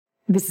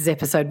This is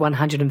episode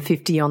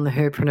 150 on The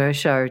Herpreneur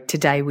Show.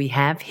 Today we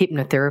have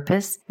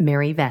hypnotherapist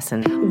Mary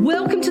Vasson.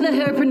 Welcome to The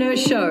Herpreneur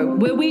Show,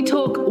 where we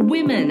talk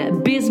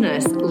women,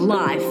 business,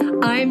 life.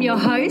 I am your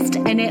host,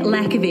 Annette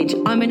Lakovich.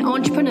 I'm an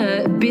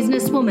entrepreneur,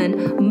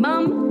 businesswoman,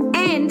 mum,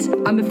 and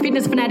I'm a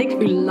fitness fanatic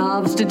who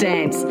loves to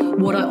dance.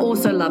 What I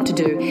also love to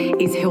do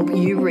is help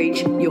you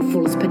reach your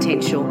fullest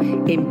potential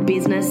in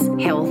business,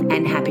 health,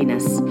 and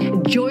happiness.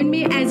 Join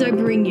me as I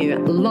bring you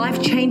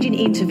life-changing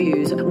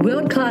interviews,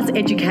 world-class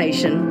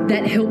education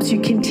that helps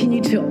you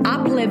continue to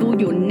up-level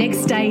your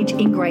next stage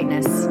in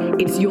greatness.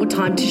 It's your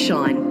time to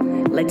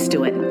shine. Let's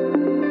do it.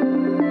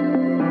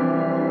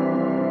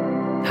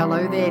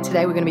 Hello there.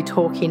 Today we're going to be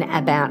talking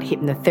about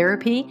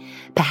hypnotherapy.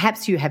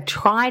 Perhaps you have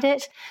tried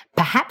it.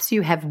 Perhaps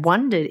you have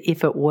wondered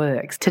if it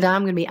works. Today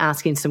I'm going to be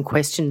asking some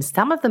questions.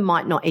 Some of them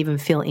might not even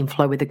feel in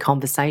flow with the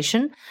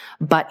conversation,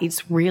 but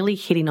it's really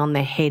hitting on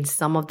the head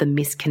some of the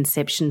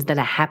misconceptions that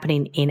are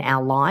happening in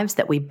our lives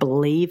that we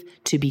believe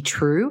to be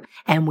true.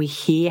 And we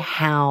hear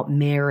how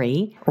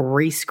Mary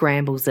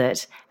re-scrambles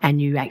it,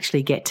 and you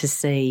actually get to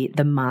see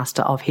the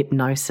master of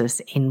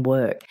hypnosis in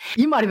work.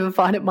 You might even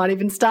find it might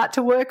even start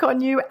to work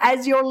on you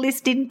as you're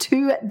listening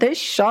to the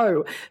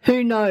show.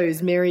 Who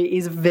knows? Mary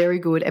is very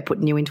good at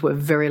putting you into a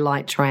very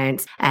light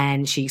trance,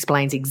 and she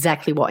explains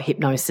exactly what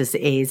hypnosis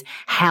is,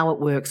 how it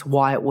works,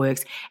 why it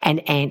works,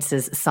 and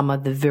answers some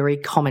of the very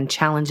common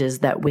challenges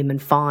that women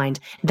find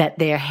that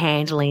they're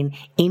handling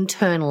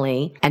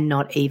internally and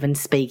not even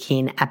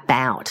speaking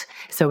about.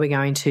 So we're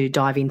going to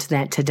dive into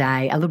that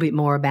today. A little bit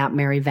more about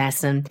Mary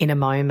Vasson in a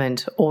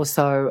moment.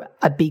 Also,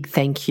 a big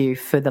thank you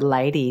for the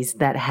ladies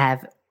that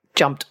have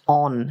jumped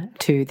on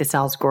to the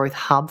Sales Growth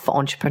Hub for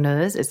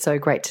entrepreneurs. It's so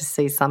great to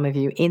see some of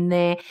you in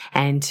there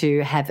and to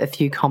have a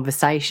few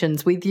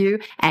conversations with you.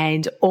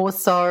 And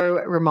also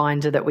a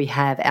reminder that we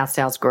have our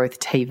Sales Growth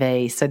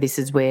TV. So this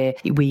is where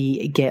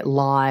we get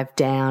live,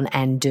 down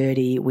and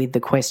dirty with the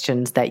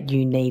questions that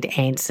you need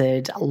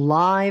answered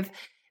live,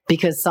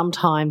 because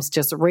sometimes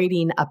just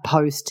reading a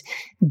post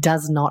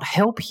does not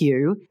help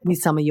you with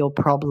some of your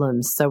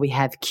problems. So we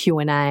have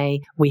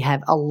Q&A. We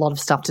have a lot of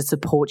stuff to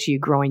support you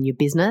growing your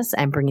business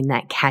and bringing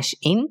that cash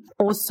in.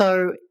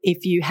 Also,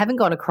 if you haven't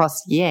gone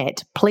across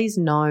yet, please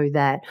know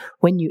that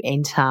when you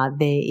enter,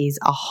 there is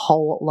a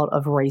whole lot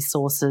of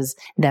resources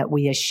that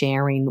we are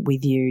sharing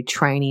with you,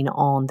 training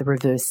on the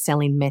reverse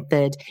selling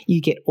method.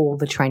 You get all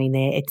the training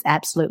there. It's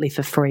absolutely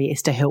for free.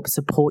 It's to help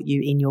support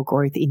you in your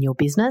growth in your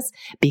business,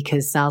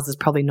 because sales is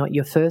probably not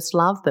your first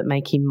love, but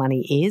making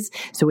money is.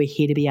 So we're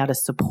here to be able to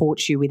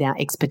support you with our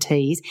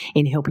expertise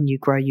in helping you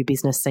grow your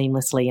business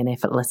seamlessly and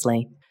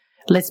effortlessly.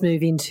 Let's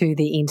move into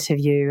the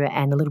interview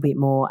and a little bit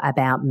more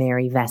about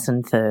Mary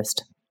Vasson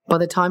first. By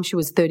the time she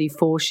was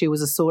 34, she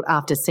was a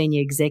sought-after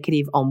senior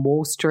executive on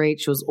Wall Street.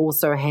 She was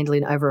also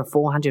handling over a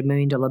 $400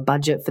 million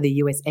budget for the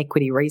US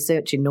equity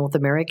research in North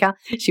America.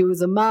 She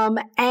was a mum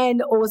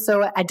and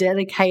also a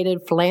dedicated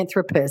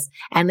philanthropist.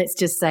 And let's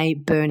just say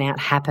burnout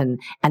happened.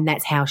 And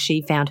that's how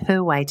she found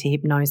her way to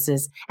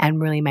hypnosis and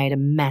really made a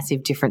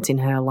massive difference in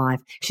her life.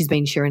 She's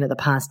been sharing it the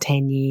past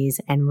 10 years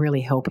and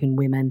really helping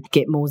women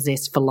get more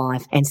zest for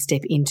life and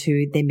step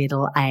into their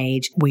middle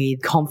age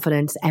with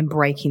confidence and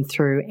breaking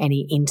through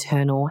any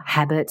internal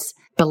habits,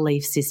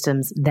 belief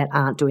systems that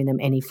aren't doing them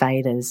any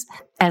favors.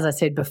 As I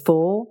said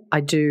before,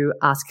 I do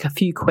ask a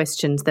few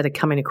questions that are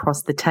coming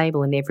across the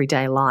table in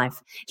everyday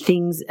life.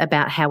 Things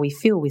about how we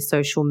feel with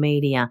social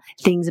media,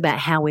 things about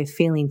how we're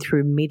feeling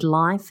through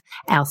midlife,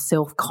 our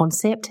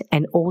self-concept,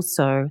 and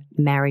also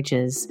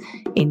marriages.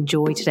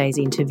 Enjoy today's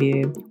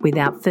interview.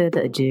 Without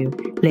further ado,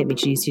 let me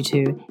introduce you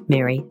to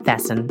Mary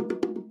Vasson.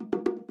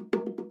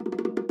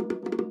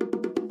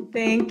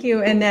 Thank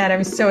you, Annette.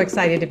 I'm so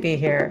excited to be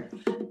here.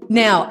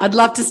 Now, I'd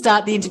love to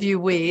start the interview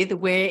with,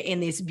 where in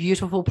this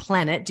beautiful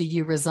planet do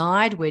you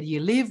reside? Where do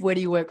you live? Where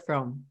do you work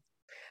from?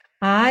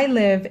 I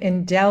live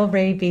in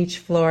Delray Beach,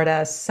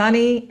 Florida,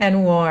 sunny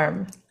and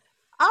warm.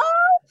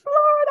 Oh,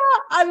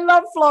 Florida. I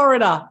love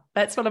Florida.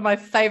 That's one of my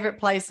favorite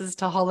places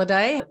to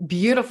holiday.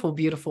 Beautiful,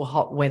 beautiful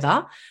hot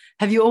weather.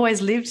 Have you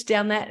always lived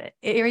down that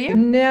area?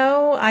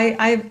 No,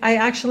 I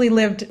actually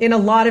lived in a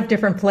lot of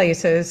different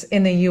places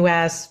in the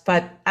U.S.,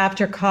 but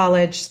after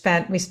college,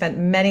 we spent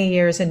many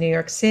years in New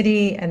York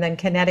City and then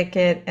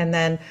Connecticut. And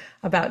then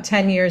about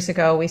 10 years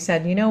ago, we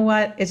said, you know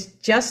what? It's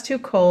just too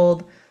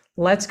cold.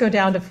 Let's go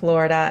down to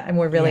Florida. And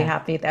we're really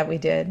happy that we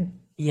did.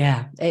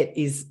 Yeah, it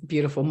is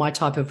beautiful. My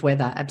type of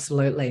weather.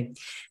 Absolutely.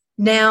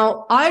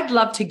 Now, I'd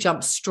love to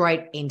jump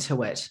straight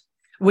into it.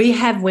 We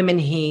have women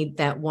here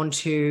that want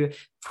to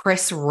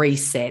press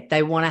reset.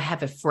 They want to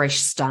have a fresh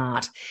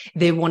start.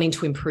 They're wanting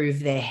to improve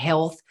their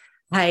health.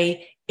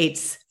 Hey,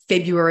 it's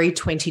February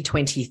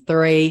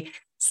 2023.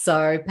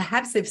 So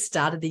perhaps they've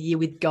started the year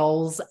with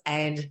goals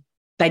and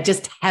they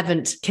just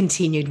haven't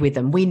continued with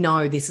them. We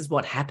know this is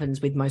what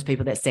happens with most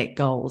people that set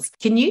goals.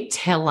 Can you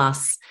tell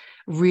us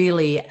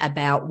really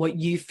about what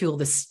you feel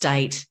the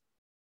state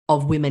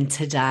of women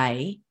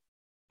today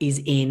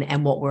is in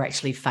and what we're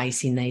actually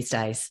facing these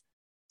days?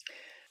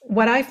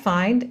 What I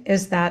find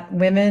is that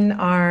women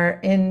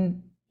are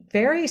in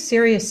very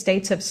serious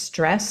states of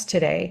stress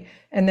today.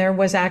 And there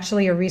was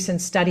actually a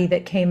recent study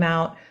that came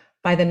out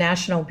by the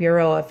National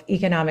Bureau of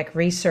Economic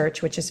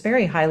Research, which is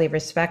very highly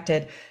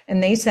respected.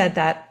 And they said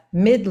that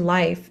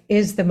midlife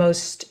is the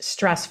most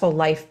stressful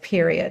life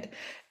period.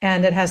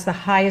 And it has the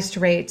highest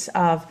rates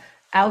of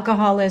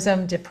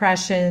alcoholism,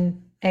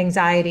 depression,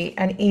 anxiety,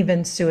 and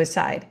even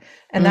suicide.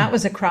 And that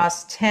was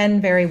across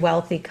 10 very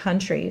wealthy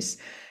countries.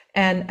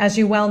 And as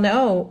you well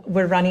know,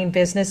 we're running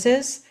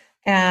businesses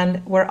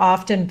and we're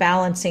often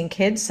balancing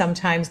kids.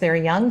 Sometimes they're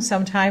young,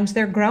 sometimes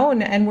they're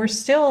grown, and we're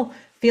still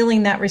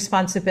feeling that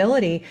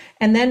responsibility.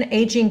 And then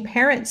aging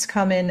parents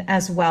come in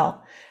as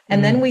well.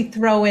 And then we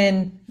throw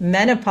in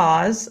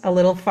menopause a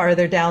little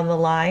farther down the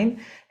line.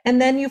 And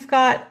then you've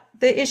got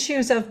the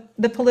issues of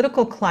the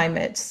political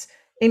climates,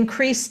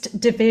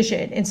 increased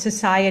division in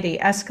society,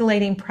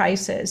 escalating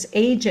prices,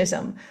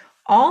 ageism.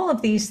 All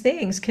of these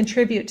things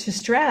contribute to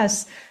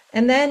stress.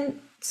 And then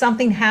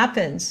something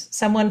happens,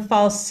 someone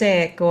falls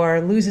sick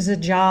or loses a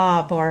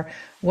job or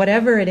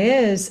whatever it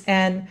is.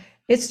 And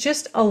it's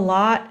just a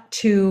lot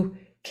to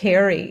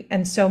carry.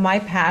 And so my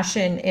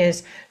passion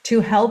is to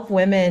help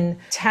women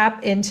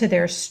tap into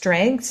their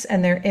strengths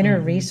and their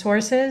inner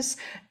resources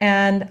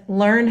and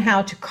learn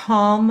how to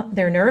calm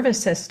their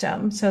nervous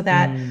system so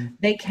that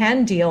they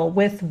can deal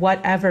with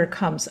whatever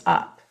comes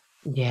up.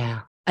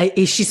 Yeah.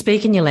 Is she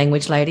speaking your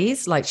language,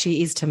 ladies? Like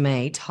she is to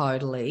me,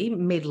 totally.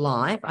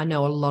 Midlife, I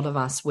know a lot of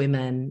us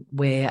women,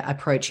 we're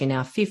approaching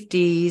our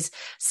 50s.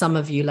 Some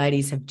of you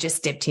ladies have just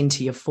stepped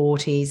into your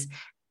 40s.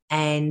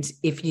 And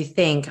if you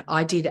think,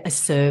 I did a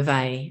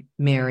survey,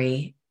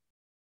 Mary,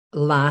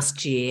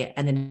 last year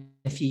and then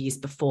a few years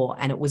before,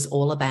 and it was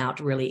all about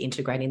really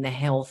integrating the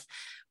health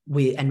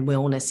and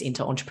wellness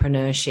into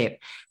entrepreneurship.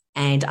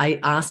 And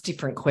I asked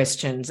different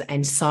questions,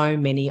 and so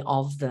many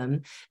of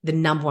them, the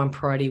number one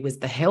priority was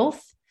the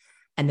health,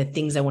 and the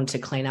things they wanted to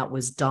clean up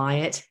was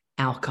diet,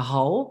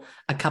 alcohol.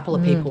 A couple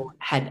of people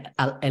had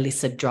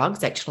illicit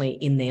drugs actually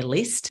in their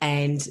list.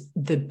 And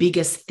the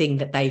biggest thing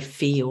that they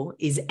feel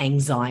is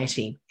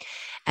anxiety.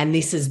 And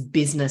this is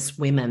business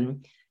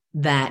women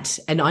that,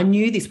 and I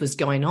knew this was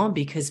going on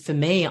because for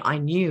me, I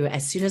knew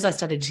as soon as I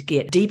started to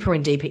get deeper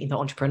and deeper into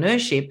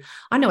entrepreneurship,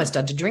 I know I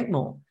started to drink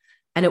more.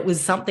 And it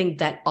was something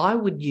that I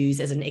would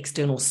use as an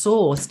external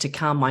source to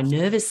calm my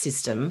nervous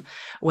system,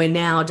 where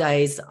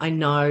nowadays I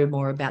know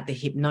more about the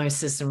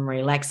hypnosis and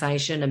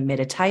relaxation and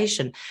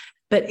meditation,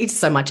 but it's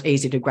so much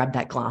easier to grab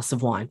that glass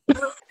of wine.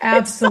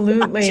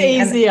 Absolutely.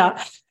 It's easier.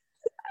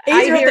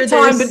 Easier at the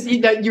time,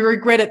 but you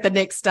regret it the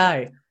next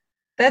day.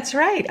 That's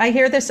right. I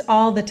hear this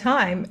all the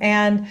time.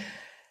 And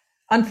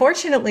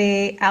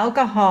unfortunately,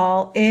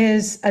 alcohol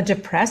is a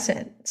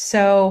depressant.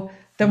 So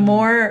the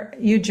more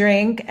you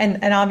drink,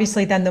 and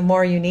obviously then the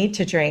more you need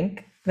to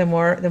drink, the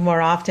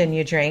more often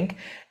you drink.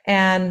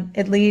 And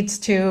it leads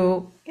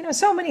to,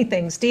 so many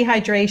things,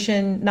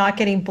 dehydration, not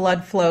getting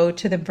blood flow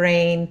to the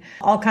brain,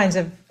 all kinds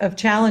of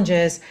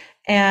challenges.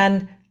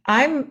 And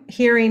I'm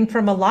hearing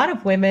from a lot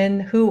of women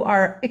who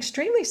are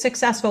extremely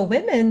successful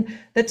women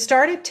that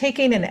started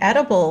taking an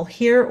edible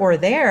here or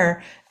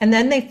there, and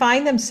then they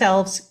find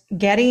themselves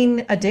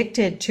getting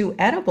addicted to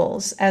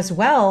edibles as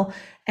well.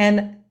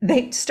 And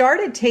they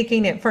started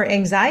taking it for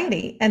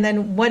anxiety. And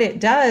then what it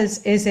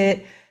does is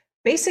it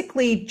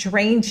basically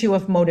drains you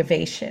of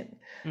motivation.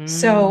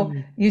 So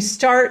you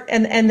start,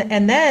 and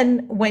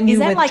then when you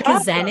withdraw, like a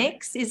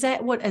Xanax? Is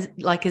that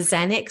like a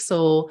Xanax,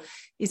 or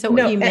is that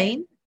what you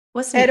mean?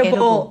 What's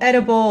edible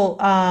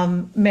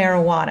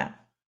marijuana?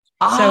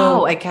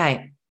 Oh,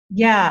 okay.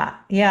 Yeah.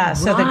 Right.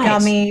 So the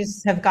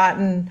gummies have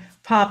gotten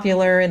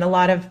popular in a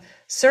lot of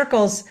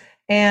circles,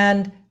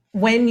 and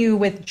when you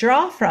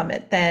withdraw from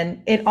it,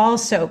 then it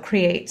also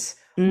creates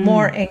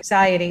more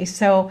anxiety.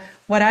 So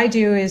what I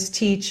do is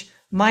teach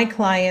my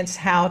clients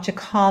how to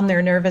calm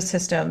their nervous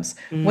systems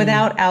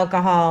without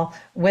alcohol,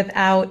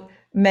 without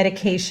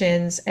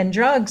medications and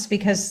drugs,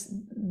 because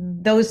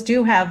those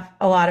do have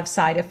a lot of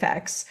side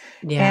effects.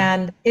 Yeah.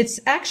 And it's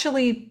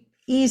actually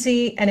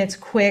easy and it's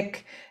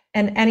quick,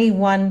 and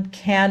anyone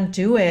can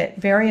do it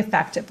very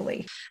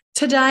effectively.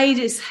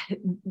 Today,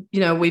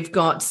 we've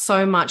got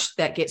so much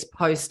that gets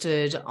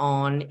posted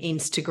on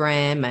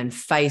Instagram and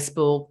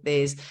Facebook.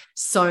 There's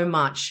so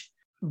much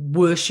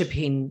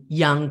worshiping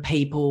young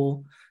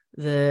people,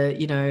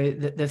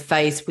 the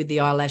face with the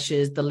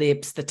eyelashes, the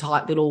lips, the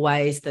tight little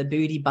waist, the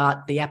booty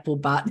butt, the apple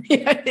butt.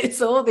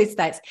 It's all this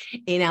that's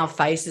in our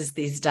faces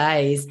these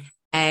days.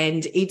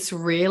 And it's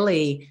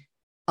really,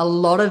 a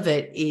lot of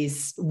it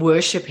is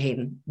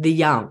worshiping the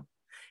young,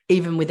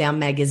 even with our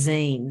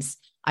magazines.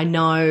 I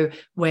know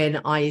when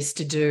I used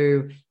to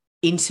do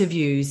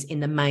interviews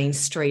in the main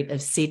street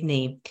of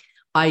Sydney,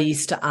 I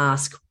used to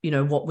ask,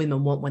 what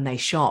women want when they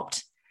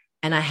shopped.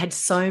 And I had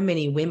so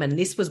many women.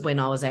 This was when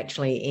I was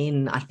actually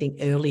in, I think,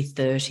 early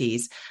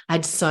 30s. I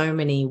had so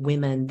many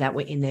women that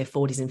were in their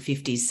 40s and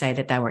 50s say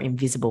that they were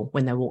invisible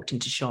when they walked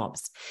into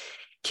shops.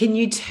 Can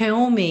you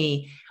tell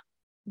me,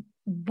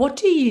 What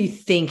do you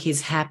think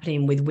is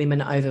happening with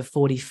women over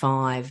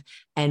 45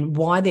 and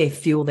why they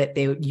feel that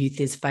their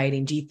youth is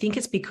fading? Do you think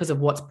it's because of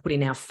what's put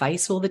in our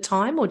face all the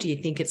time, or do you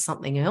think it's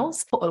something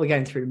else? Or we're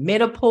going through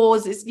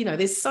menopause.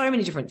 There's so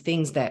many different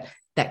things that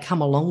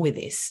come along with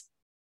this.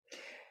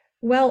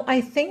 Well, I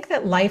think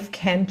that life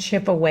can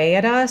chip away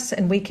at us,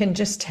 and we can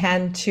just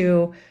tend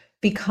to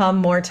become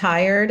more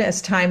tired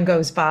as time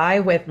goes by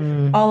with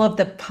all of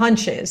the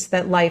punches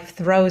that life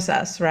throws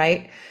us,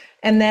 right?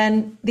 And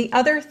then the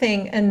other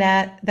thing,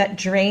 Annette, that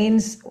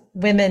drains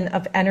women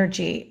of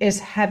energy is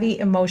heavy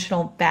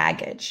emotional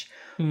baggage.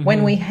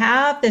 When we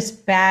have this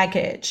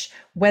baggage,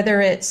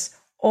 whether it's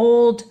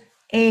old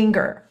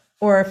anger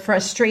or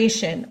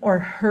frustration or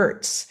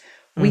hurts,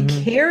 we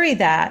carry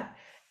that,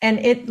 and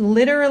it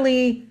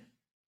literally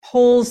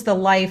pulls the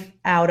life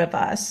out of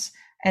us.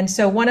 And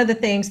so one of the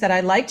things that I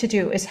like to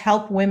do is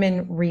help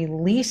women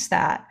release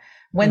that.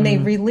 When they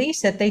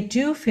release it, they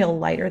do feel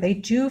lighter. They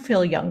do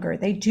feel younger.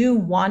 They do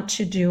want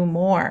to do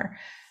more.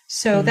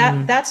 So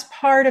that's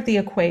part of the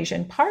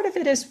equation. Part of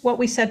it is what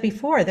we said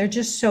before. They're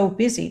just so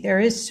busy. There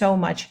is so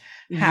much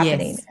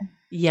happening. Yes.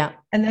 Yeah.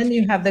 And then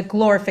you have the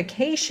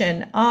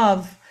glorification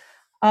of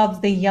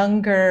the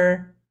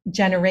younger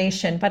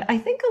generation. But I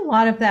think a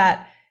lot of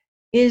that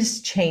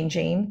is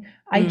changing.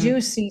 I do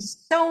see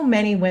so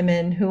many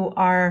women who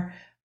are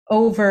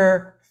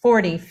over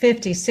 40,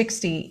 50,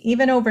 60,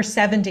 even over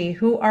 70,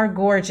 who are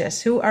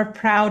gorgeous, who are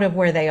proud of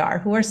where they are,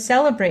 who are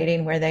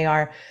celebrating where they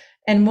are.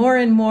 And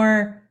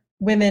more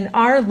women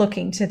are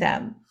looking to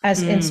them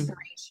as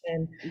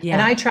inspiration. Yeah.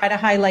 And I try to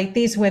highlight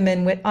these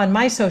women on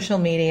my social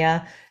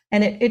media.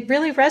 And it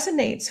really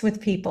resonates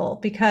with people,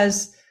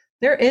 because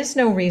there is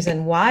no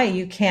reason why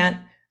you can't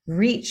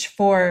reach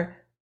for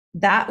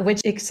that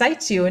which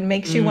excites you and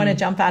makes you want to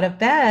jump out of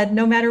bed,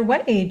 no matter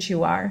what age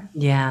you are.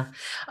 Yeah,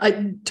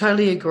 I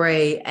totally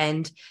agree.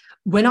 And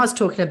when I was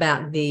talking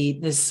about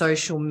the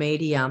social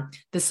media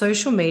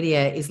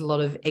is a lot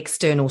of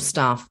external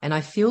stuff. And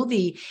I feel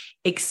the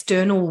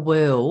external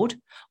world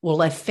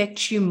will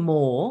affect you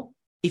more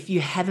if you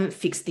haven't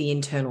fixed the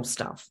internal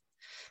stuff.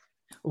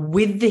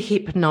 With the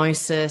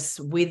hypnosis,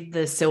 with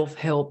the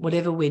self-help,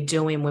 whatever we're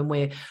doing, when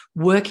we're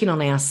working on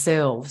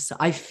ourselves,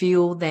 I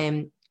feel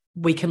then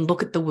we can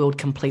look at the world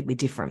completely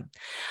different.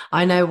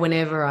 I know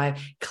whenever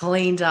I've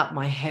cleaned up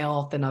my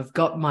health and I've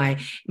got my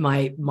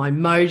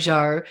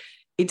mojo,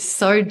 it's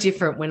so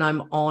different when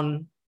I'm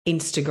on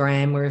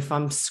Instagram, or if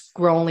I'm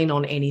scrolling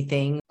on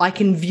anything. I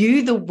can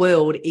view the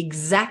world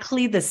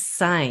exactly the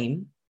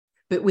same,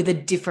 but with a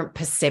different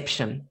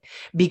perception,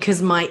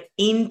 because my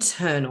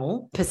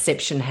internal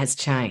perception has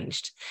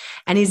changed.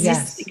 And is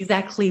this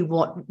exactly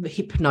what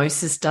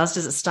hypnosis does?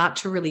 Does it start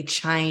to really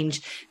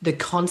change the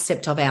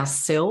concept of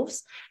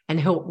ourselves and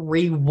help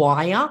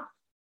rewire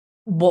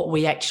what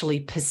we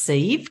actually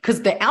perceive?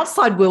 Because the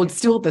outside world's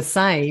still the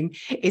same.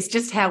 It's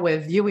just how we're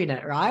viewing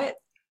it, right?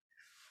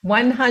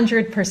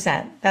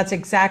 100%. That's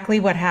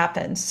exactly what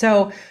happens.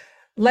 So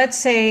let's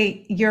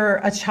say you're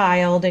a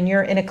child and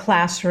you're in a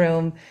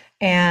classroom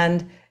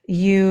and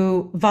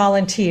you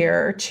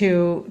volunteer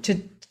to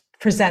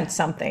present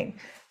something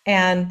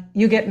and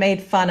you get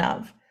made fun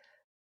of.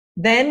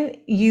 Then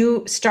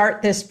you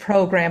start this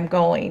program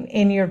going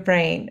in your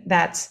brain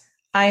that's,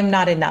 I'm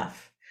not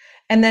enough.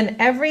 And then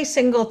every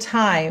single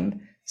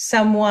time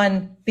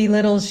someone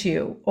belittles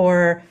you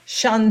or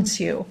shuns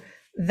you,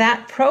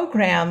 that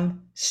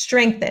program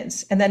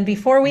strengthens. And then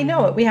before we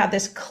know it, we have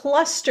this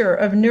cluster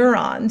of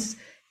neurons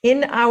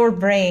in our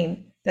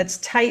brain that's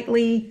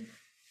tightly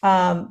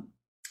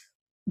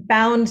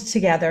bound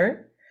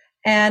together.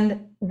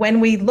 And when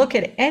we look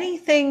at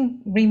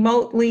anything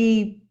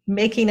remotely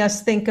making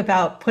us think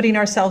about putting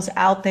ourselves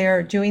out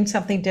there, doing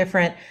something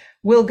different,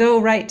 we'll go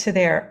right to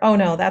there. Oh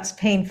no, that's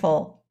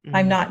painful.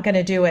 I'm not going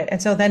to do it.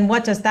 And so then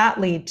what does that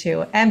lead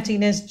to?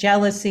 Emptiness,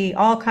 jealousy,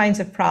 all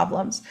kinds of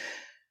problems.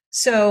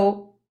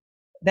 So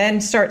then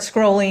start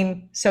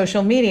scrolling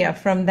social media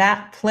from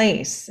that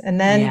place. And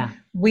then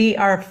we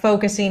are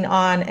focusing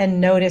on and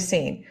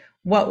noticing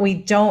what we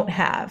don't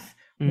have,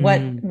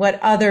 what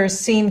others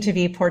seem to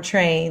be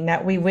portraying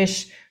that we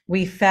wish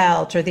we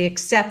felt, or the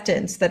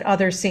acceptance that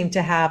others seem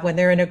to have when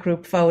they're in a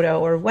group photo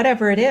or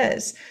whatever it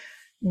is.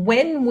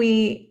 When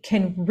we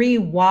can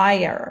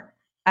rewire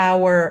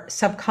our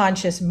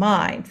subconscious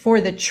mind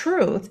for the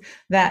truth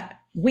that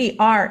we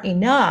are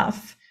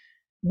enough,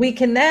 we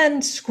can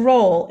then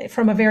scroll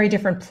from a very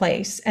different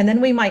place. And then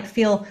we might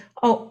feel,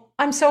 oh,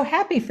 I'm so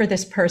happy for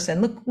this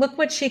person. Look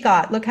what she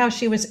got. Look how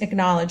she was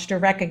acknowledged or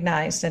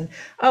recognized. And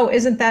oh,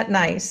 isn't that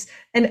nice?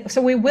 And so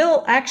we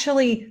will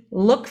actually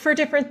look for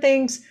different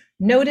things,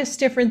 notice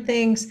different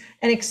things,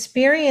 and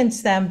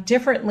experience them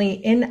differently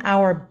in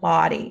our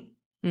body.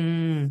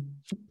 Can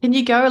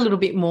you go a little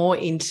bit more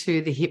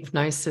into the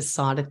hypnosis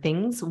side of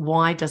things?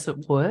 Why does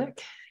it work?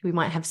 We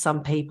might have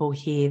some people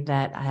here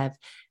that have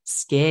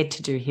scared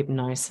to do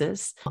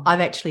hypnosis.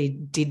 I've actually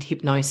did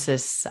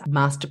hypnosis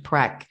master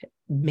prac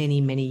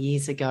many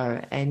years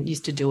ago and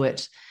used to do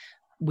it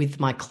with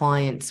my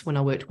clients when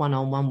I worked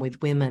one-on-one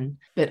with women.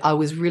 But I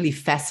was really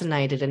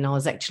fascinated. And I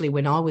was actually,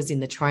 when I was in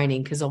the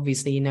training, because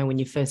obviously, when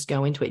you first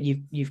go into it,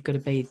 you've got to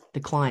be the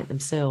client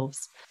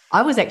themselves.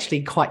 I was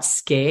actually quite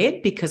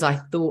scared because I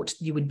thought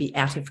you would be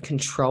out of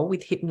control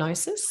with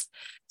hypnosis.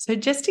 So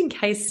just in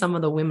case some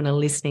of the women are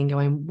listening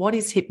going, what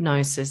is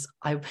hypnosis?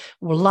 I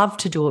would love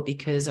to do it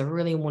because I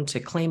really want to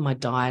clean my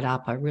diet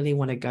up. I really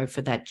want to go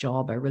for that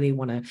job. I really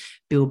want to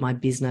build my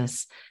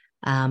business.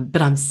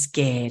 But I'm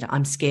scared.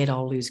 I'm scared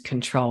I'll lose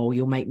control.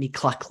 You'll make me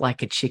cluck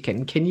like a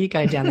chicken. Can you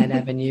go down that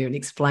avenue and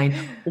explain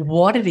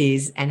what it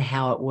is and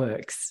how it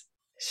works?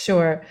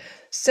 Sure.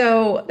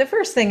 So the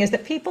first thing is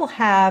that people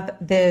have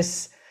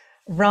this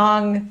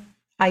wrong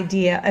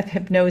idea of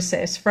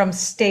hypnosis from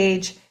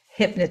stage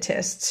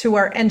hypnotists who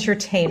are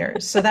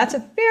entertainers. So that's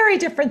a very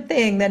different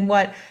thing than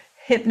what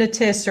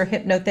hypnotists or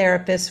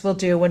hypnotherapists will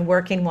do when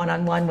working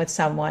one-on-one with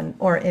someone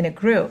or in a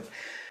group.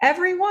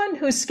 Everyone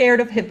who's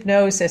scared of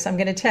hypnosis, I'm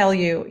going to tell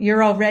you,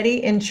 you're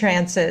already in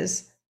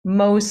trances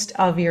most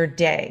of your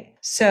day.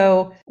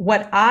 So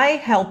what I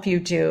help you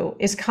do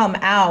is come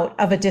out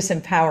of a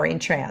disempowering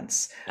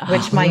trance,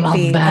 which might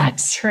be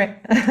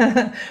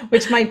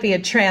which might be a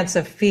trance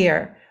of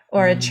fear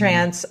or a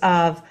trance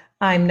of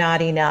I'm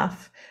not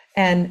enough.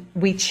 And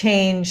we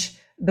change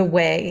the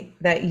way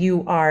that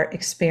you are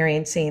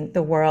experiencing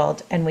the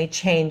world, and we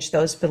change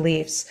those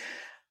beliefs.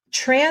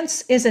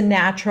 Trance is a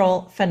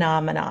natural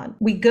phenomenon.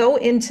 We go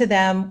into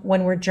them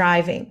when we're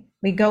driving.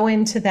 We go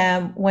into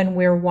them when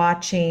we're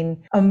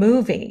watching a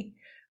movie.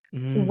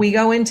 We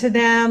go into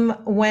them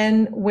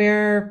when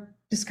we're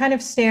just kind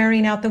of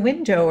staring out the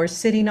window or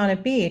sitting on a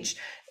beach.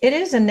 It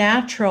is a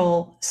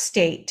natural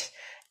state.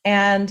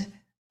 And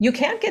you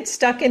can't get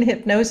stuck in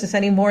hypnosis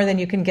any more than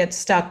you can get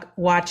stuck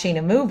watching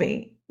a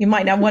movie. You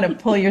might not want to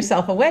pull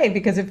yourself away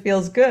because it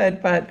feels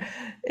good, but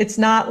it's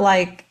not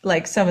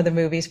like some of the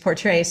movies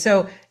portray.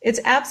 So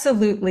it's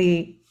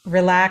absolutely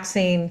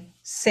relaxing,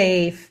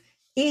 safe,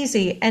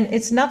 easy, and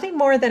it's nothing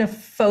more than a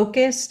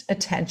focused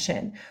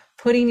attention,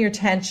 putting your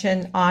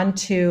attention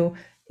onto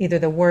either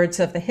the words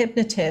of the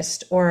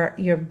hypnotist or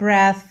your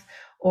breath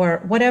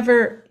or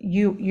whatever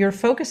you're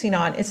focusing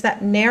on. It's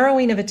that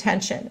narrowing of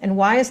attention. And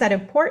why is that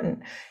important?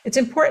 It's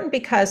important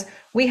because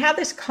we have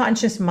this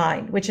conscious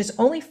mind, which is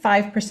only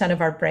 5% of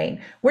our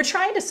brain. We're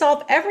trying to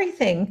solve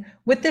everything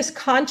with this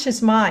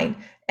conscious mind.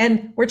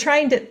 And we're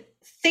trying to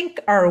think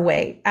our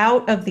way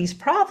out of these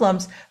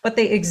problems, but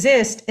they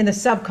exist in the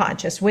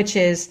subconscious, which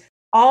is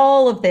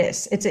all of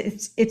this.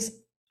 It's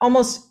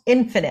almost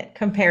infinite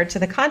compared to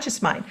the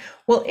conscious mind.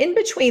 Well, in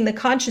between the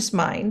conscious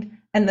mind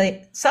and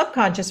the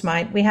subconscious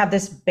mind, we have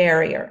this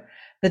barrier,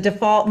 the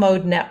default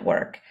mode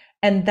network.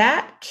 And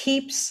that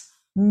keeps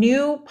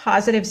new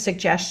positive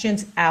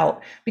suggestions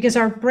out because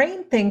our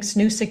brain thinks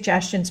new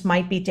suggestions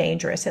might be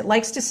dangerous. It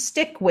likes to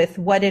stick with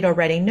what it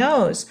already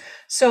knows.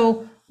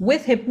 So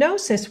with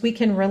hypnosis, we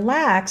can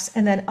relax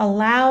and then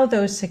allow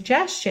those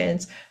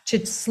suggestions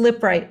to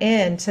slip right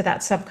into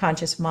that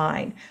subconscious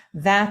mind.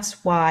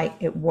 That's why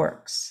it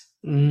works.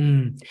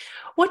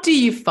 What do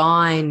you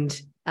find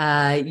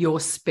your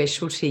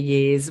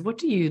specialty is? What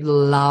do you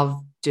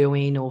love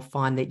doing or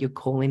find that your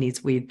calling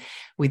is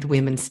with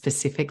women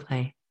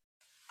specifically?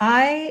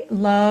 I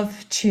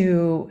love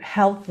to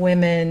help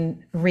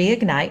women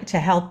reignite, to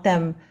help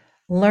them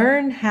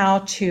learn how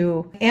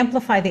to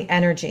amplify the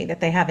energy that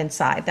they have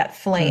inside, that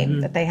flame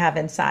that they have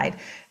inside,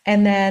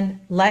 and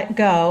then let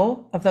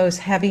go of those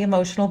heavy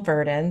emotional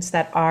burdens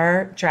that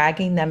are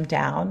dragging them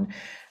down.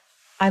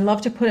 I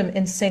love to put them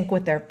in sync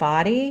with their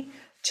body,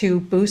 to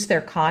boost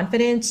their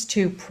confidence,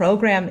 to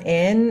program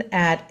in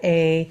at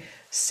a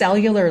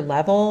cellular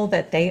level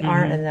that they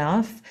are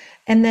enough,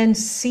 and then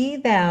see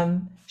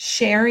them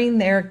sharing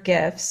their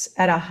gifts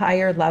at a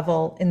higher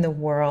level in the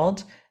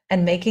world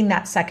and making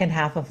that second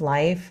half of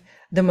life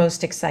the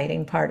most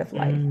exciting part of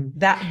life.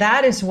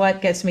 That is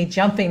what gets me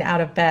jumping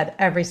out of bed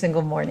every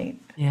single morning.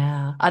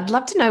 Yeah. I'd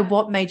love to know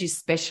what made you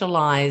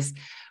specialize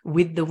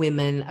with the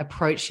women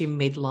approaching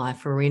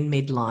midlife or in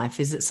midlife.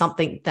 Is it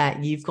something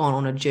that you've gone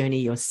on a journey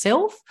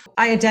yourself?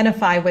 I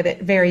identify with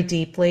it very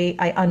deeply.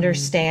 I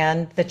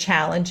understand the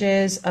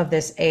challenges of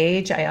this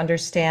age. I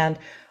understand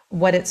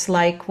what it's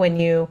like when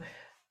you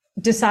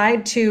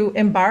decide to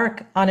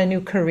embark on a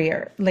new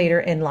career later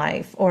in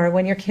life, or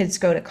when your kids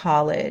go to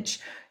college.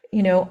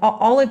 You know,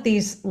 all of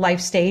these life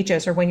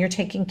stages, or when you're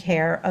taking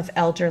care of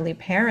elderly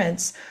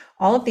parents,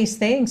 all of these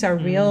things are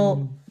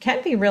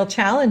can be real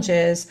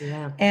challenges.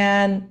 Yeah.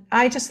 And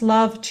I just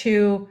love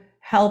to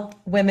help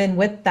women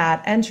with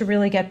that and to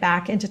really get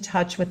back into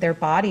touch with their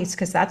bodies,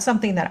 because that's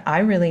something that I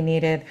really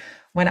needed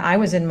when I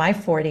was in my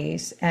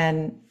 40s.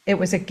 And it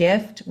was a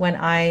gift when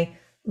I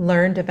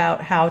learned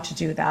about how to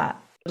do that.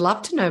 I'd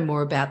love to know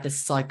more about the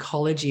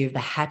psychology of the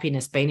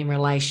happiness, being in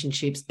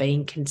relationships,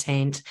 being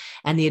content,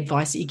 and the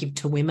advice that you give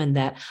to women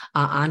that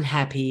are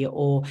unhappy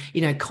or,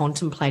 you know,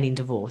 contemplating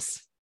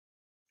divorce.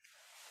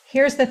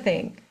 Here's the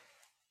thing.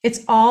 It's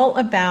all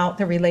about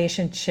the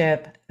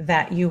relationship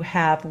that you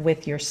have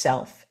with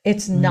yourself.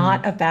 It's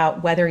not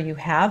about whether you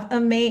have a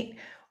mate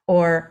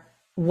or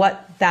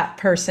what that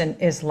person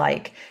is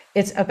like.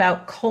 It's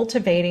about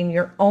cultivating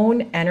your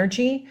own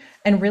energy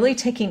and really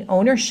taking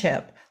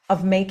ownership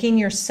of making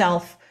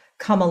yourself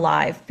come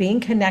alive, being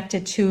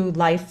connected to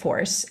life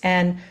force,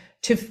 and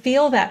to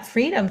feel that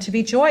freedom, to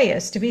be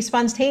joyous, to be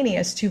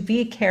spontaneous, to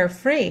be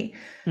carefree.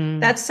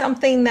 That's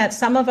something that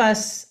some of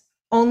us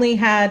only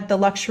had the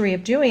luxury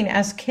of doing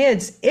as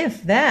kids,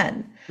 if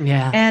then.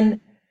 Yeah. And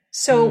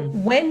so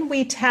when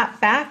we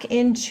tap back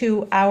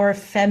into our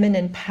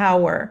feminine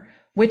power,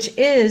 which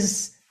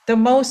is the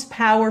most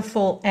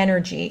powerful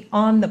energy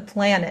on the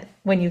planet,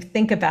 when you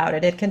think about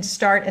it, it can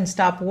start and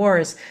stop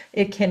wars.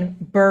 It can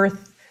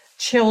birth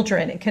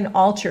children. It can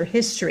alter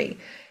history.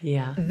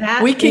 Yeah.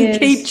 That we can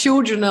keep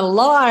children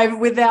alive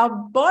with our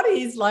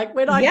bodies. Like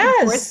when I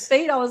could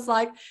breastfeed, I was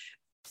like,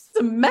 it's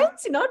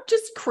amazing. I've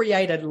just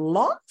created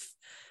life.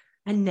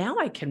 And now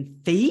I can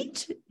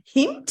feed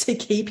him to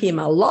keep him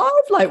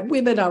alive. Like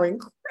women are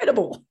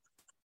incredible.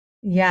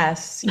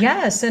 Yes.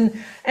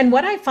 And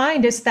what I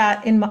find is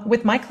that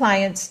with my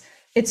clients,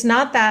 it's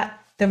not that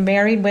the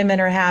married women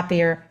are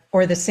happier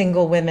or the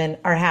single women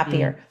are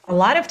happier. A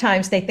lot of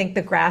times they think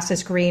the grass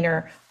is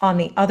greener on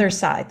the other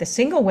side. The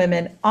single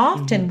women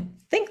often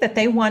think that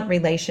they want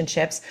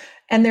relationships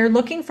and they're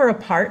looking for a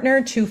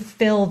partner to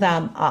fill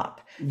them up.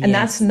 And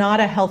that's not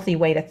a healthy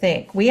way to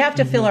think. We have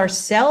to fill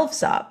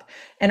ourselves up,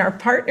 and our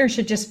partner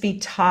should just be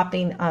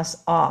topping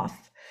us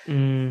off.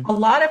 A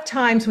lot of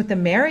times with the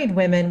married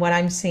women, what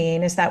I'm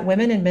seeing is that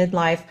women in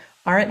midlife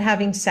aren't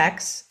having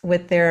sex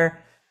with their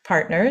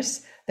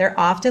partners. They're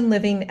often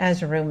living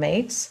as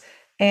roommates.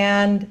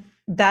 And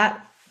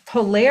that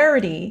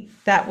polarity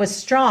that was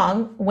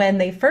strong when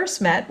they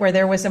first met, where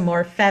there was a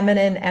more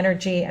feminine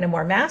energy and a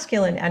more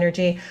masculine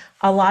energy,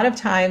 a lot of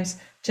times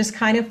just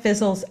kind of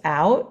fizzles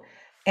out.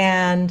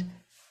 And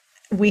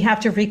we have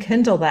to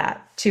rekindle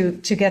that to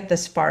get the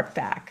spark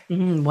back.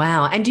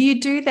 Wow. And do you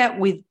do that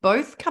with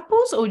both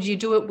couples, or do you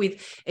do it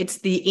with, it's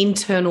the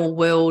internal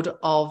world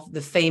of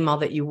the female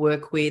that you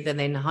work with, and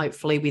then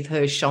hopefully with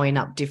her showing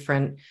up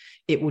different,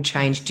 it will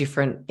change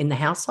different in the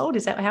household?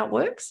 Is that how it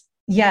works?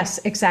 Yes,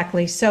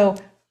 exactly. So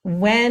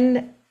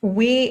when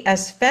we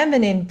as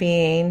feminine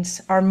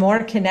beings are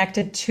more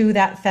connected to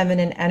that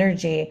feminine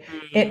energy,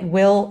 it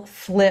will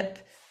flip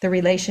the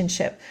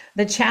relationship.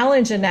 The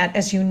challenge in that,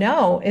 as you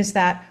know, is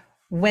that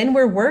when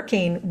we're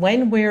working,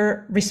 when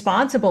we're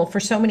responsible for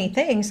so many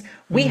things,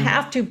 we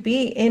have to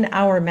be in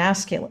our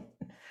masculine.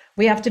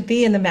 We have to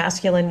be in the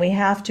masculine. We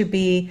have to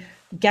be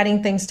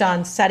getting things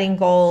done, setting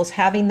goals,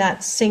 having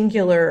that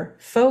singular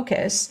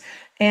focus.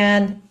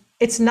 And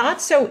it's not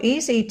so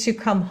easy to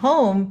come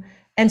home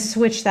and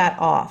switch that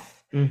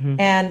off.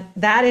 And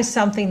that is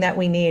something that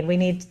we need. We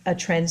need a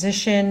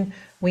transition.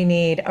 We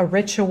need a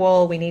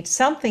ritual. We need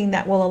something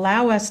that will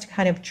allow us to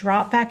kind of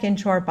drop back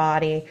into our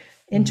body,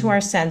 into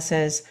our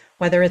senses,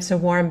 whether it's a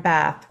warm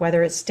bath,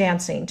 whether it's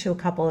dancing to a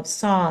couple of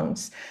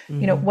songs,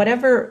 you know,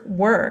 whatever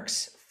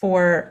works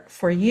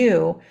for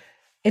you.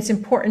 It's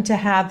important to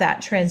have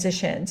that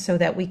transition so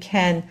that we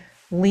can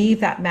leave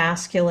that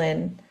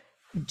masculine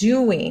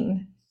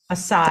doing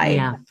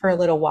aside for a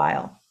little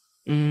while.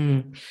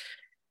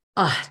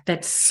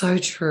 That's so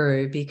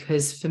true,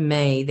 because for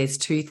me, there's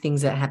two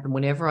things that happen.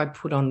 Whenever I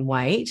put on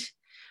weight,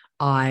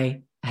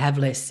 I have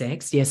less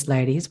sex. Yes,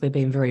 ladies, we're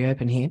being very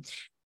open here.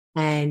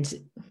 And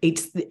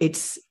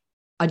it's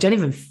I don't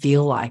even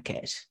feel like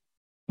it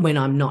when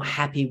I'm not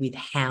happy with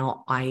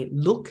how I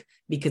look,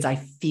 because I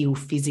feel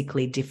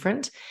physically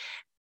different.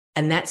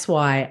 And that's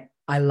why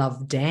I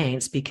love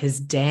dance, because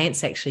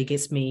dance actually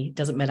gets me,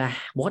 doesn't matter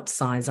what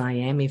size I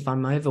am, if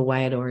I'm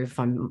overweight or if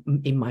I'm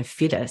in my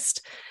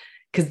fittest,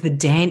 because the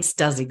dance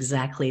does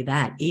exactly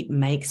that. It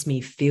makes me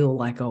feel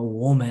like a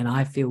woman.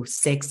 I feel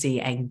sexy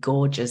and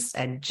gorgeous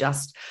and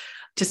just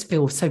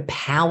feel so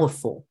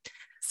powerful.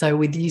 So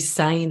with you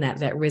saying that,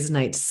 that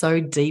resonates so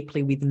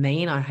deeply with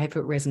me, and I hope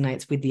it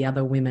resonates with the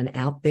other women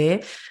out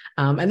there.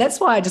 And that's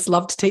why I just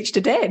love to teach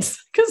to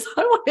dance, because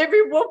I want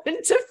every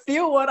woman to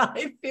feel what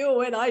I feel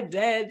when I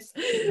dance.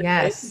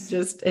 Yes.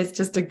 It's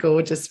just a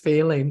gorgeous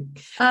feeling.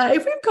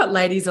 If we've got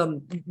ladies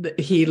on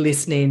here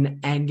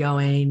listening and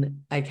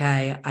going,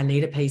 okay, I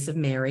need a piece of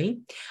Mary.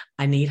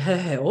 I need her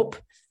help.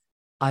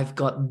 I've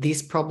got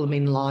this problem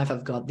in life.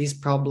 I've got this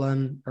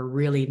problem. I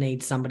really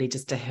need somebody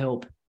just to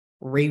help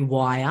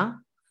rewire,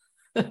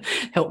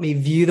 help me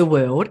view the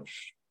world.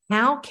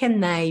 How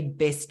can they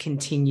best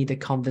continue the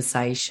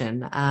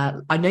conversation?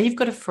 I know you've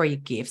got a free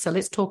gift, so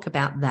let's talk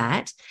about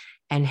that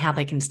and how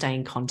they can stay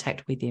in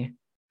contact with you.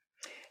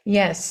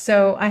 Yes.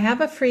 So I have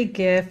a free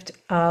gift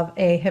of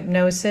a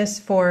hypnosis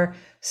for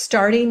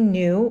starting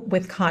new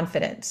with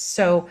confidence.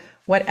 So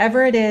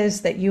whatever it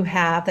is that you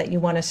have that you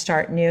want to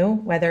start new,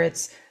 whether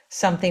it's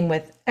something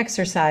with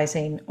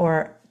exercising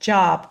or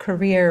job,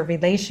 career,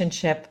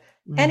 relationship,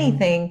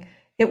 anything,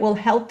 it will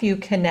help you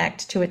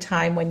connect to a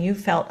time when you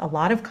felt a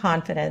lot of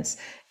confidence,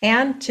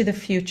 and to the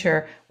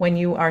future when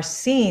you are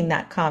seeing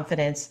that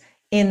confidence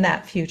in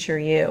that future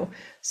you.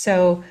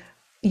 So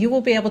you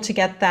will be able to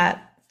get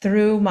that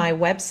through my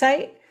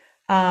website.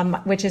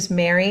 which is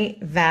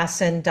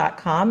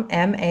maryvasan.com,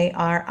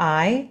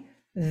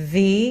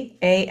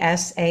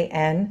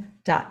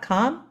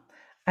 MARIVASAN.com.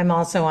 I'm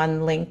also on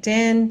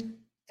LinkedIn,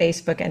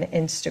 Facebook, and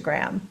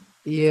Instagram.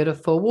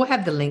 Beautiful. We'll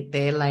have the link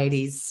there,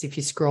 ladies. If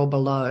you scroll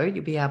below,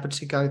 you'll be able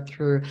to go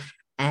through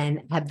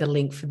and have the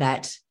link for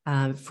that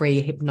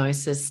free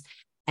hypnosis.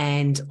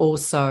 And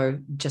also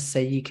just so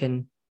you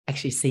can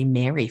actually see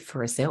Mary for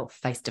herself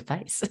face to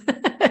face.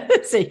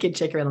 So you can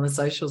check her out on the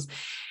socials.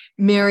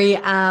 Mary,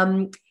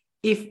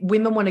 if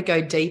women want to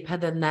go deeper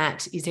than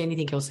that, is there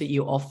anything else that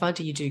you offer?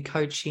 Do you do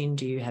coaching?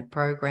 Do you have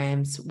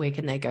programs? Where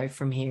can they go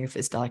from here? If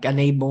it's like, I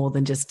need more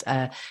than just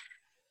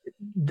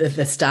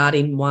the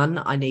starting one,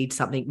 I need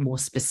something more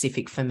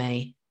specific for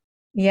me.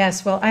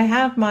 Yes. Well, I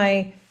have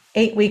my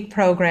 8-week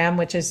program,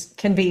 which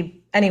can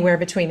be anywhere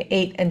between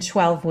 8 and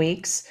 12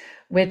 weeks,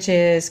 which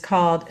is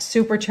called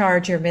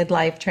Supercharge Your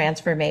Midlife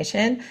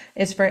Transformation.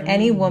 It's for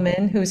any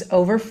woman who's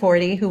over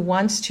 40 who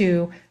wants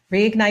to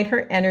reignite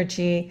her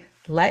energy,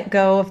 let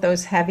go of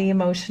those heavy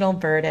emotional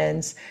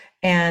burdens,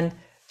 and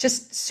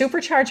just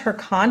supercharge her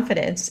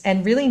confidence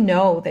and really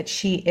know that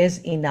she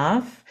is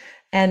enough,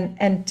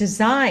 and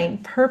design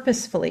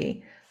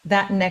purposefully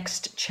that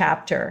next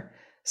chapter.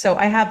 So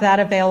I have that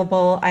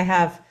available. I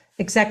have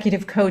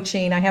executive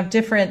coaching. I have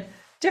different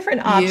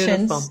options.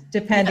 Beautiful.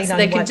 Depending so on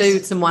they can do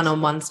some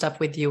one-on-one stuff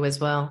with you as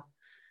well.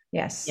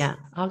 Yes. Yeah.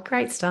 Oh,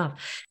 great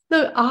stuff.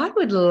 Look, I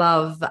would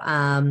love,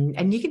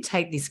 and you can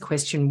take this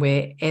question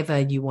wherever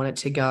you want it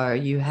to go.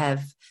 You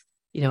have,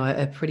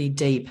 a pretty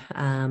deep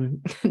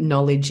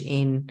knowledge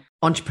in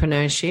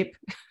entrepreneurship,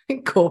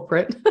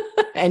 corporate,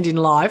 and in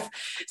life.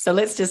 So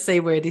let's just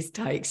see where this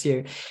takes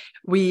you.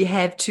 We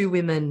have 2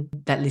 women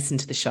that listen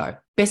to the show.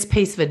 Best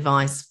piece of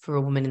advice for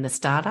a woman in the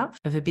startup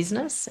of a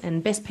business,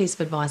 and best piece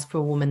of advice for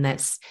a woman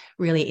that's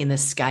really in the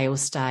scale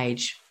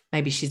stage.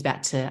 Maybe she's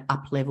about to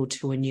up level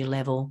to a new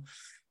level,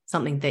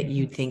 something that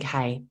you'd think,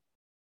 hey,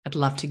 I'd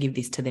love to give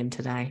this to them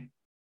today.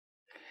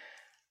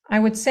 I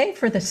would say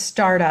for the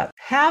startup,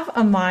 have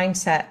a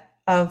mindset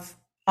of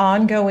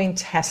ongoing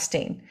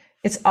testing.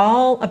 It's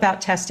all about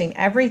testing.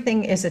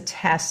 Everything is a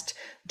test.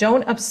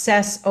 Don't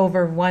obsess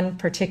over one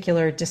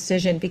particular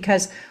decision,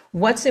 because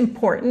what's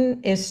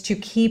important is to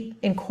keep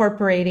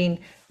incorporating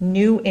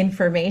new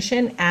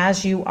information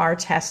as you are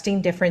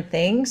testing different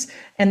things,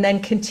 and then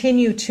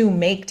continue to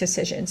make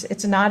decisions.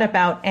 It's not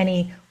about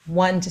any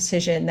one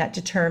decision that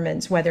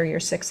determines whether you're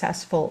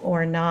successful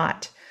or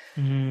not.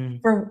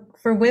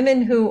 For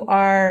women who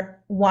are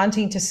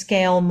wanting to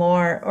scale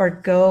more or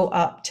go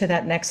up to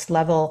that next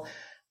level,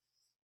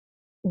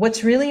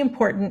 what's really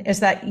important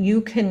is that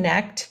you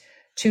connect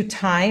to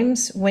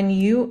times when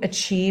you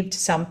achieved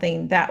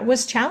something that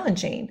was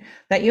challenging,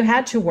 that you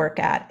had to work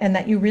at, and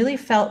that you really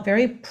felt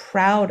very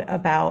proud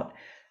about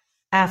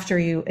after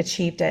you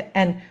achieved it.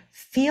 And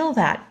feel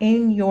that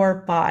in your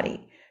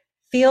body.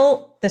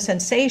 Feel the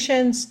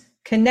sensations,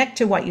 connect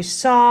to what you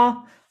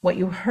saw, what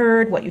you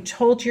heard, what you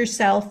told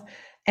yourself,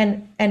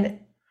 and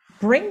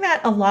bring that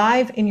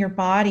alive in your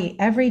body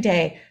every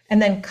day,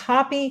 and then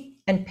copy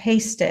and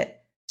paste it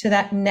to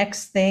that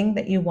next thing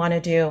that you want to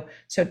do.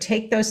 So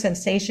take those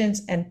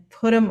sensations and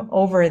put them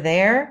over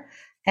there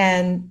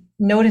and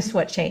notice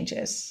what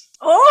changes.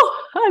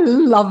 Oh, I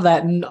love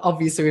that. And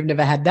obviously we've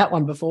never had that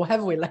one before,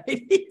 have we,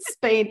 ladies?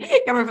 Been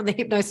coming from the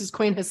hypnosis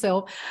queen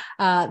herself.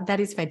 That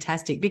is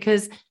fantastic,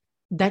 because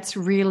that's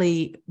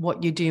really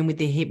what you're doing with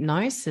the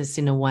hypnosis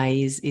in a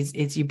way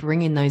is you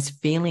bring in those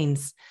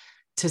feelings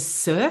to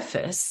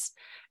surface.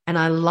 And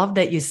I love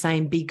that you're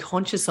saying be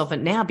conscious of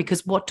it now,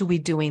 because what do we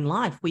do in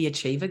life? We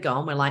achieve a goal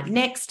and we're like,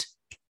 next.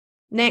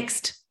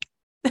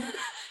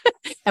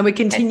 And we're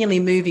continually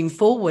moving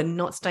forward,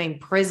 not staying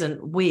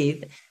present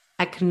with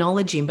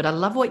acknowledging. But I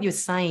love what you're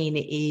saying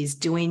is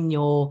doing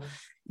your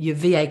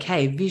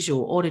VAK,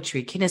 visual,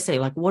 auditory,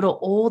 kinesthetic, like what are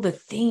all the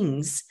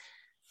things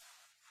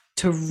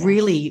to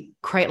really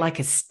create like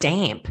a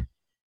stamp,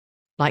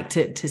 like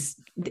to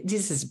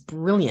this is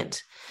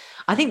brilliant.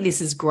 I think this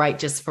is great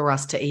just for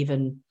us to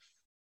even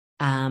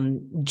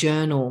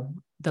journal.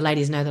 The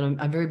ladies know that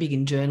I'm very big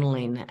in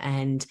journaling,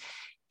 and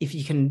if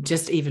you can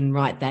just even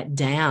write that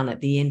down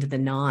at the end of the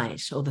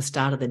night or the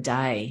start of the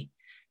day,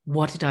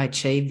 what did I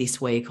achieve this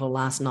week or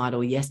last night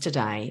or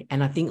yesterday?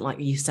 And I think like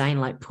you're saying,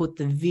 like put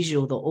the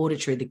visual, the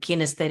auditory, the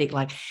kinesthetic,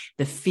 like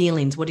the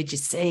feelings, what did you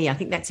see? I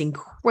think that's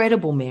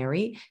incredible,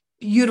 Mary.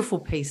 Beautiful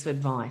piece of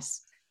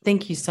advice.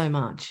 Thank you so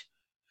much.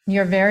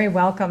 You're very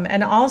welcome.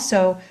 And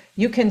also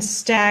you can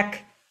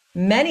stack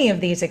many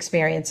of these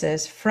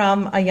experiences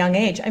from a young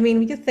age. I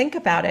mean, you think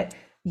about it.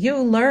 You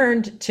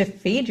learned to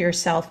feed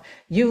yourself.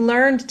 You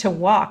learned to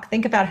walk.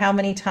 Think about how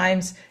many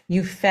times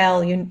you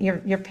fell.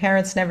 Your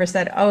parents never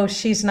said, "Oh,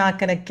 she's not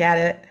going to get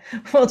it.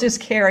 We'll just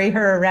carry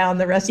her around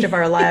the rest of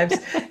our lives."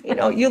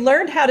 You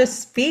learned how to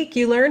speak.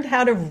 You learned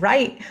how to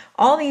write.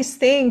 All these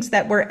things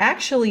that were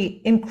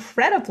actually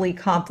incredibly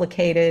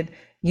complicated,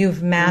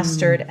 you've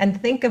mastered.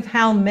 And think of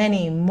how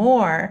many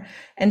more.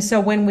 And so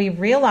when we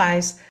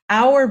realize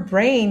our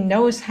brain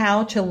knows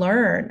how to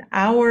learn,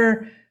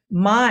 our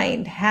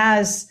mind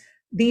has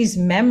these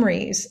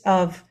memories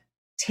of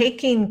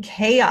taking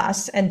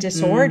chaos and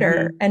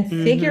disorder and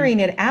figuring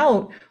it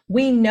out.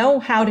 We know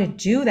how to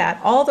do that.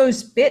 All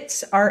those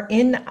bits are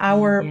in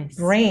our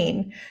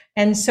brain.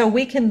 And so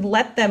we can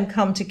let them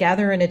come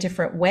together in a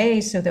different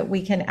way so that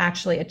we can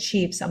actually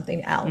achieve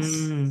something else.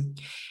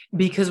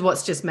 Because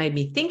what's just made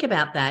me think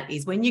about that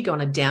is when you go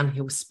on a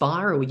downhill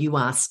spiral, you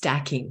are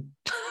stacking.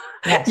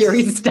 Yes. You're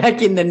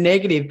stacking the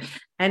negative.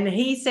 And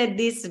he said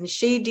this and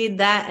she did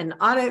that and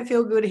I don't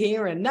feel good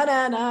here and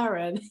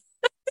and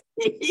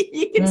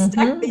you can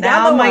stack the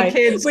now other my way,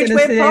 kids which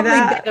we're probably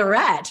better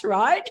at,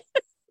 right?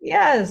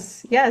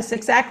 Yes,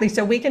 exactly.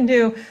 So we can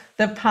do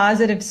the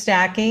positive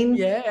stacking,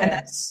 and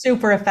that's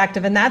super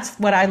effective. And that's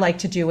what I like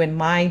to do in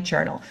my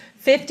journal.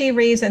 50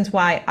 reasons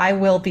why I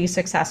will be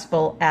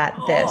successful at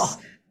this.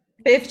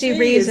 50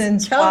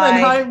 reasons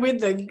coming home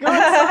with the goods.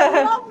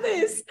 I love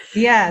this.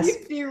 Yes.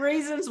 50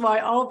 reasons why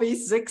I'll be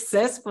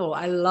successful.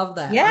 I love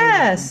that.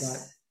 Yes. Love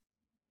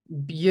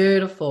that.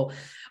 Beautiful.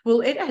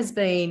 Well, it has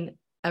been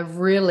a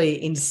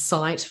really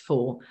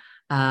insightful,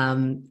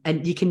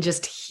 and you can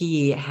just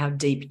hear how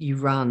deep you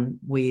run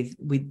with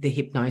the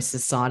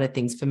hypnosis side of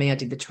things. For me, I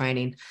did the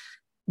training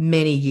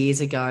many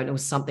years ago, and it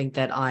was something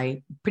that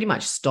I pretty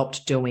much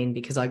stopped doing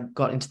because I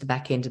got into the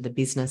back end of the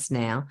business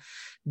now.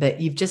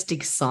 But you've just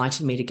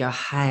excited me to go,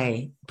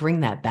 hey, bring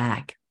that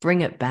back,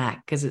 bring it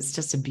back, because it's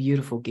just a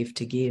beautiful gift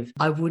to give.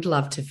 I would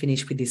love to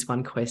finish with this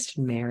one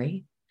question,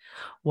 Mary.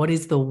 What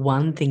is the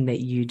one thing that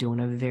you do on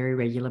a very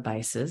regular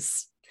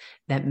basis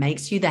that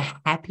makes you the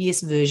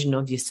happiest version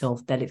of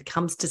yourself, that it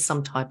comes to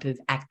some type of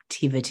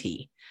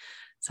activity?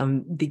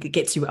 That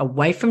gets you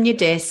away from your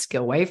desk,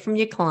 away from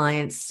your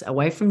clients,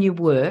 away from your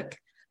work,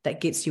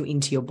 that gets you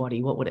into your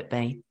body. What would it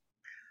be?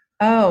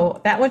 Oh,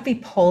 that would be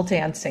pole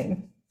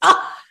dancing.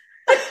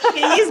 She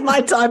is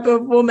my type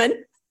of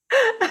woman.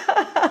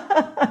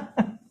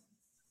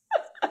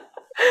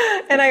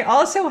 And I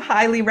also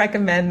highly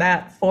recommend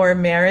that for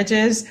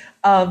marriages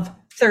of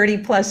 30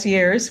 plus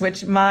years,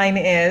 which mine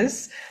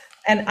is.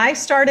 And I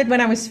started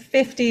when I was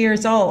 50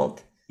 years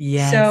old.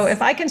 Yes. So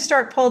if I can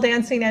start pole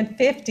dancing at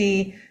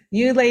 50,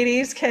 you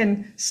ladies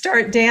can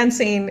start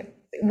dancing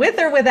with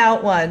or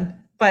without one,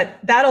 but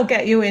that'll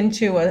get you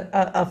into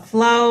a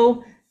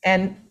flow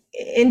and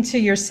into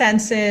your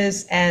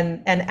senses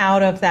and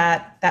out of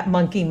that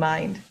monkey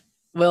mind.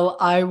 Well,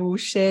 I will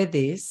share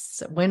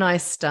this. When I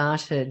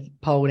started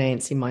pole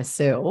dancing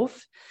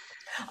myself.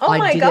 Oh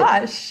my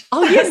gosh.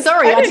 Oh, yes.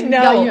 Sorry. I didn't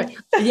know.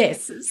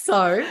 Yes.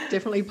 So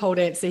definitely pole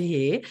dancer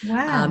here.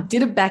 Wow.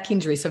 Did a back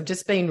injury. So I've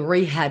just been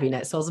rehabbing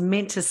it. So I was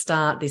meant to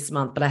start this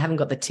month, but I haven't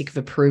got the tick of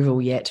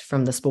approval yet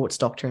from the sports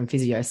doctor and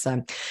physio.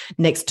 So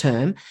next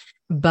term.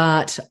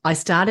 But I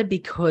started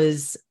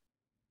because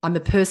I'm a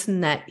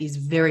person that is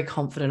very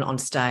confident on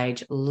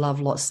stage, love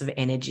lots of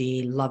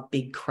energy, love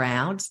big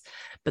crowds.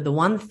 But the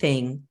one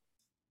thing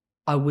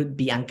I would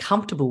be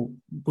uncomfortable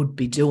would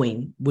be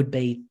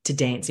to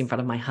dance in front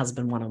of my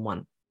husband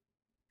one-on-one.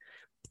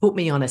 Put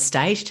me on a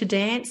stage to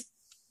dance,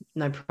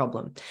 no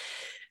problem.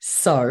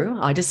 So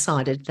I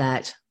decided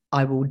that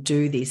I will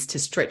do this to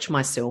stretch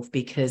myself,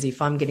 because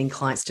if I'm getting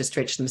clients to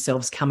stretch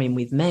themselves, come in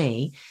with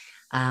me.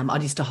 I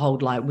used to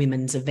hold like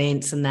women's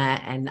events and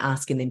that, and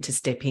asking them to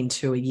step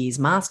into a year's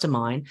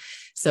mastermind.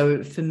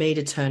 So for me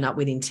to turn up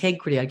with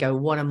integrity, I go,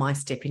 what am I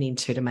stepping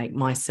into to make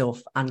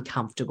myself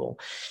uncomfortable?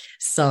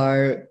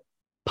 So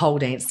pole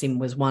dancing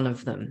was one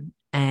of them.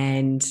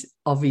 And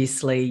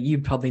obviously you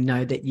probably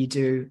know that you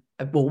do,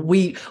 what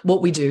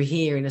we do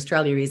here in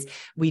Australia is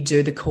we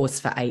do the course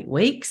for 8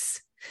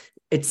 weeks.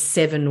 It's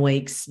 7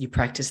 weeks, you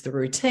practice the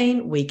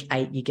routine. Week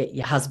 8, you get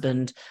your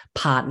husband,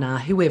 partner,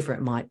 whoever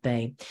it might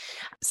be.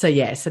 So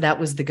that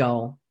was the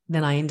goal.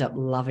 Then I end up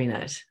loving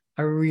it.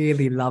 I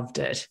really loved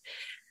it.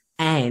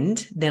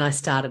 And then I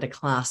started a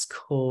class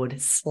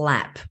called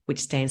SLAP,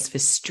 which stands for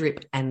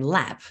strip and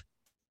lap.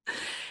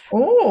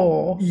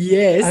 Oh,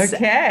 yes.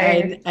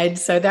 Okay. And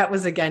so that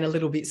was, again, a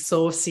little bit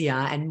saucier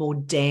and more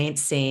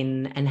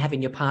dancing and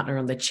having your partner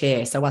on the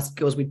chair. So us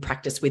girls, we'd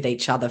practice with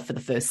each other for the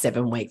first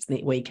 7 weeks. And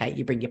week 8,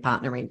 you bring your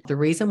partner in. The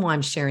reason why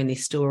I'm sharing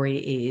this story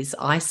is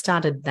I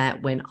started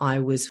that when I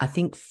was, I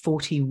think,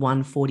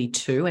 41,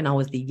 42, and I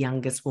was the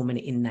youngest woman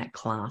in that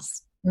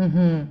class,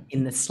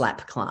 in the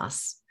SLAP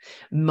class.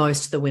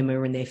 Most of the women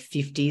were in their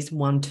 50s.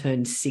 One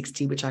turned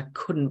 60, which I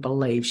couldn't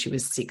believe she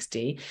was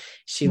 60.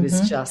 She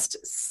was just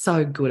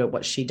so good at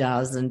what she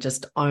does and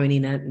just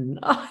owning it. And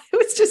it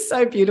was just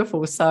so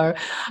beautiful. So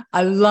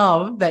I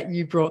love that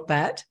you brought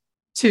that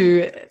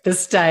to the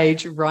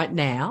stage right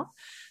now,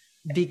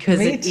 because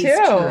it is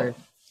true.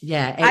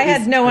 Yeah. I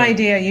had no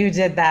idea you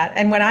did that.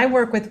 And when I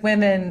work with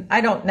women,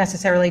 I don't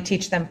necessarily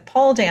teach them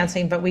pole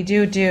dancing, but we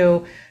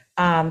do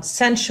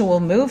sensual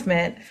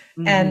movement.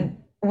 And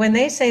when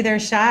they say they're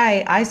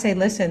shy, I say,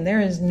 listen,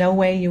 there is no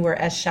way you were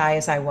as shy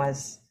as I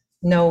was.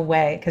 No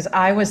way. Because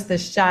I was the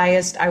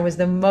shyest. I was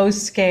the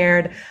most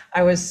scared.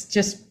 I was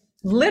just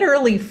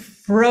literally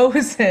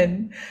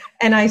frozen.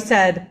 And I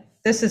said,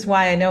 this is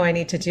why I know I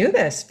need to do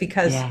this,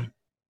 because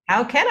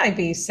how can I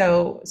be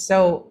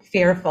so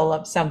fearful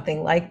of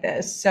something like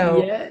this?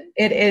 So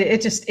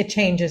it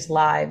changes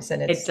lives,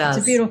 and it's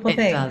a beautiful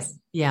thing. It does.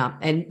 Yeah.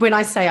 And when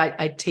I say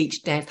I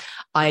teach dance,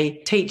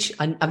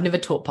 I've never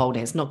taught pole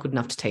dance, not good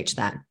enough to teach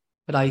that.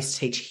 But I used to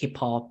teach hip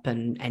hop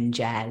and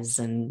jazz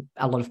and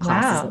a lot of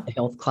classes at the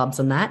health clubs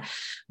and that.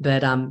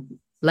 But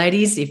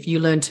ladies, if you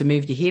learn to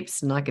move your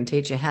hips and I can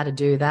teach you how to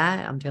do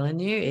that, I'm telling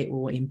you, it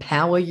will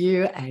empower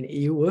you and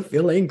you will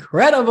feel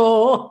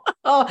incredible.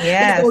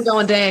 Let's all go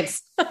and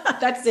dance.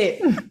 That's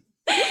it.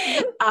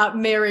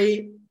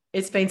 Mary,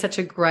 it's been such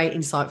a great,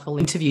 insightful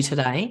interview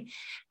today.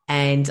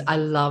 And I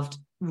loved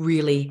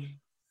really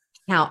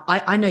how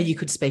I know you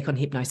could speak on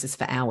hypnosis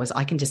for hours.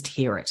 I can just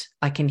hear it.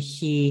 I can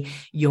hear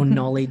your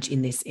knowledge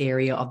in this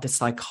area of the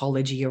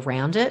psychology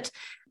around it.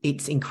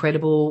 It's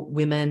incredible.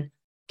 Women,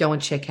 go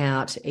and check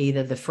out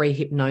either the free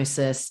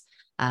hypnosis,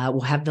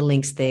 we'll have the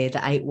links there, the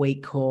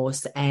 8-week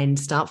course, and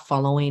start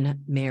following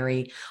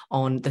Mary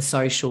on the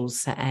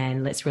socials,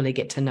 and let's really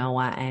get to know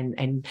her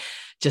and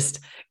just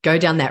go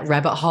down that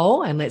rabbit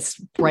hole, and let's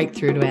break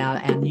through to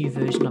our new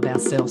version of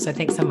ourselves. So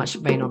thanks so much for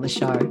being on the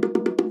show.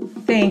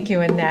 Thank you,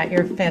 Annette.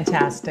 You're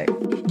fantastic.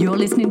 You're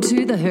listening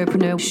to The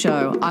Herpreneur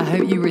Show. I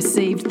hope you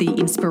received the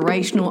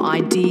inspirational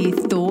idea,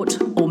 thought,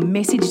 or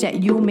message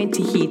that you're meant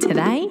to hear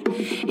today.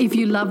 If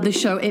you love the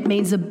show, it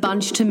means a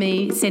bunch to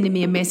me sending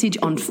me a message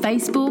on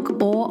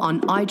Facebook or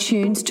on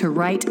iTunes to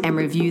rate and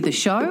review the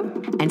show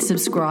and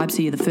subscribe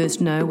so you're the first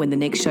to know when the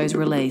next show's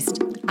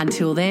released.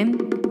 Until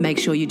then, make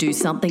sure you do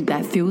something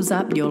that fills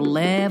up your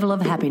level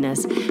of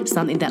happiness,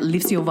 something that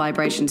lifts your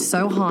vibration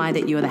so high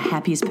that you're the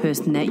happiest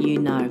person that you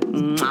know.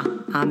 Mwah.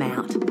 I'm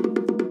out.